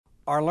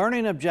Our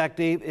learning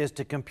objective is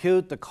to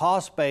compute the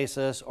cost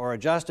basis or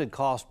adjusted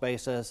cost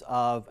basis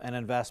of an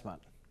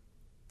investment.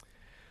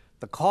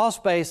 The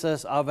cost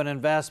basis of an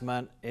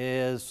investment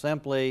is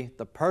simply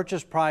the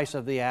purchase price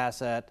of the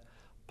asset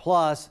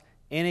plus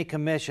any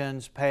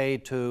commissions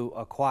paid to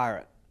acquire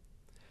it.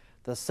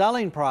 The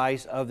selling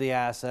price of the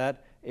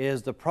asset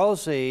is the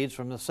proceeds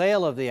from the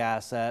sale of the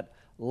asset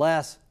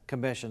less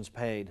commissions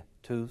paid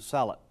to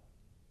sell it.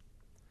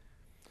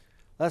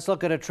 Let's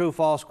look at a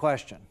true-false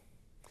question.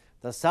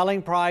 The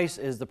selling price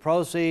is the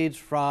proceeds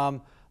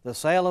from the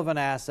sale of an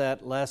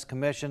asset less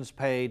commissions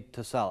paid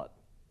to sell it.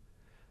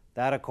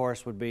 That, of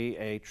course, would be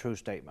a true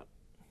statement.